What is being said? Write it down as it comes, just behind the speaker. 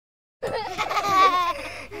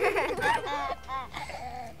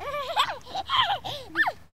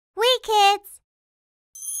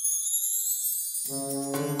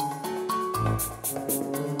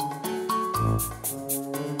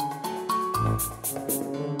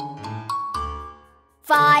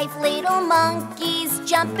Five little monkeys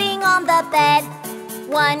jumping on the bed.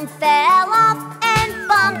 One fell off and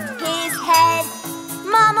bumped his head.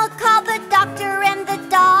 Mama called the doctor and the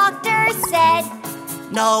doctor said,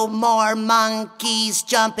 "No more monkeys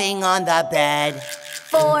jumping on the bed."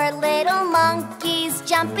 Four little monkeys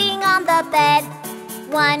jumping on the bed.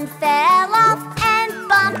 One fell off and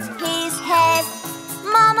bumped his head.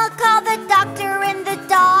 Mama called the doctor and the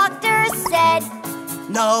doctor said,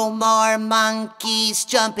 "No more monkeys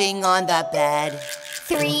jumping on the bed."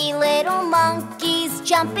 Three little monkeys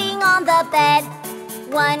jumping on the bed.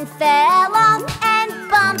 One fell off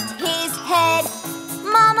and bumped his head.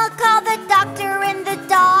 Mama called the doctor and the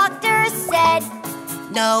doctor said,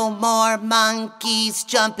 "No more monkeys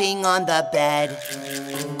jumping on the bed."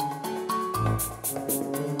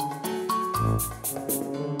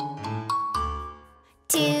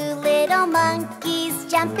 Two little monkeys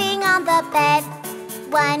jumping on the bed.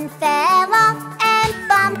 One fell off and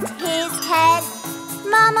bumped his head.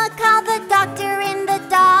 Mama called the doctor and the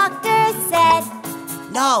doctor said,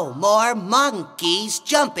 "No more monkeys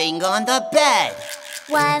jumping on the bed."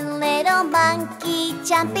 One little monkey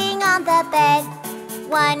jumping on the bed.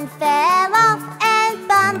 One fell off and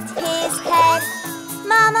bumped his head.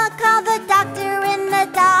 Mama called the doctor and the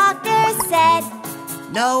doctor said,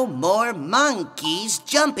 "No more monkeys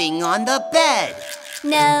jumping on the bed."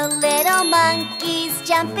 No little monkeys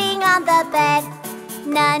jumping on the bed.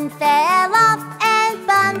 None fell off and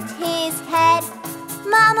bumped his head.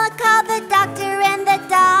 Mama called the doctor and the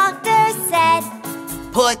doctor said,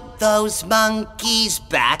 "Put those monkeys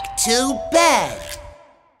back to bed."